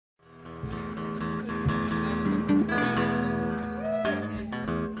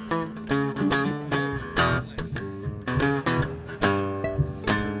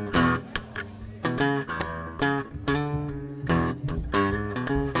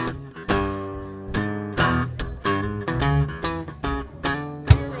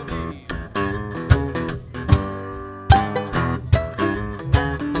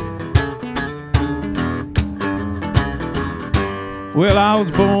Well, I was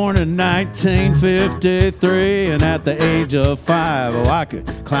born in 1953, and at the age of 5, oh, I could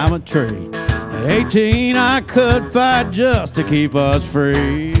climb a tree. At 18, I could fight just to keep us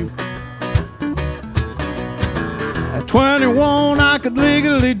free. At 21, I could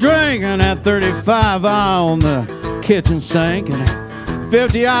legally drink, and at 35, I owned the kitchen sink, and at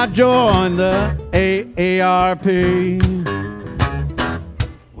 50, I joined the AARP.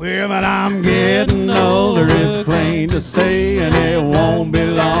 Well, but I'm getting older, it's plain to say, and it won't be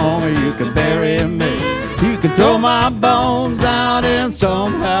long you can bury me. You can throw my bones out in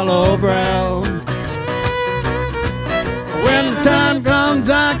some hollow ground. When the time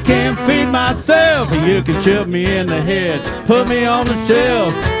comes I can't feed myself, you can shoot me in the head, put me on the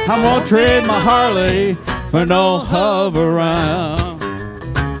shelf. I won't trade my Harley for no hover round.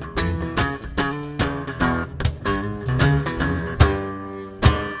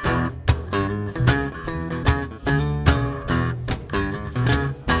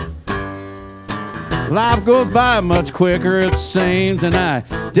 Life goes by much quicker, it seems, and I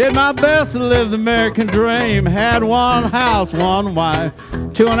did my best to live the American dream. Had one house, one wife,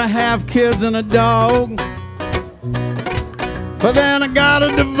 2.5 kids and a dog. But then I got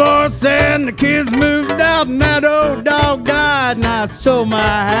a divorce and the kids moved out, and that old dog died, and I sold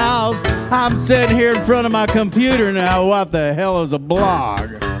my house. I'm sitting here in front of my computer now. What the hell is a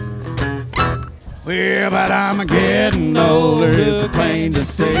blog? Well, but I'm getting older, it's plain to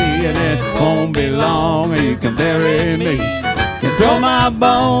see, and it won't be long you can bury me. Can throw my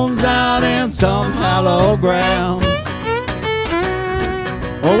bones out in some hollow ground.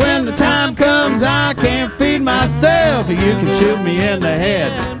 Well, when the time comes I can't feed myself, you can shoot me in the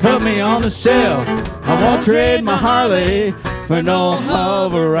head, put me on the shelf. I won't trade my Harley for no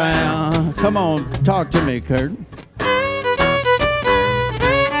hover round. Come on, talk to me, Kurt.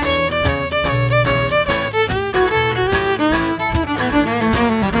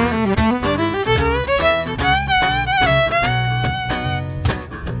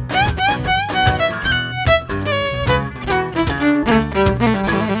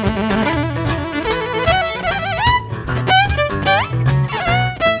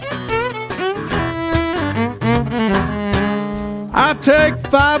 I take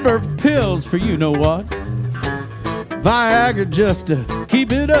fiber pills for you know what, Viagra just to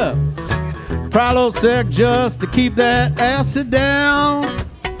keep it up, Prilosec just to keep that acid down.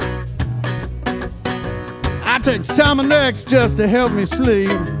 I take Salmonex just to help me sleep,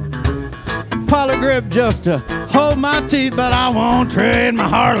 Polygrip just to hold my teeth, but I won't trade my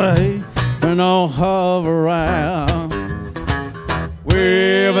Harley for no hover round.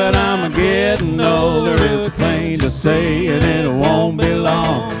 Well, but I'm getting older, it's plain to say, and it won't be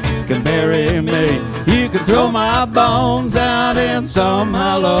long you can bury me. You can throw my bones out in some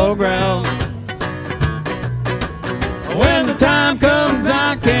hollow ground. When the time comes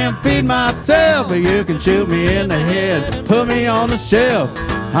I can't feed myself, you can shoot me in the head, put me on the shelf.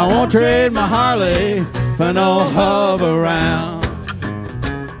 I won't trade my Harley for no hover round.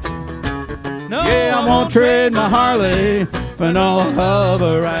 No, yeah, I won't trade my Harley for no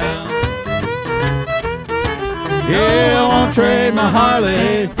hover round. Yeah, I won't trade my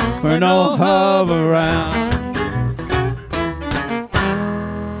Harley for no hover round.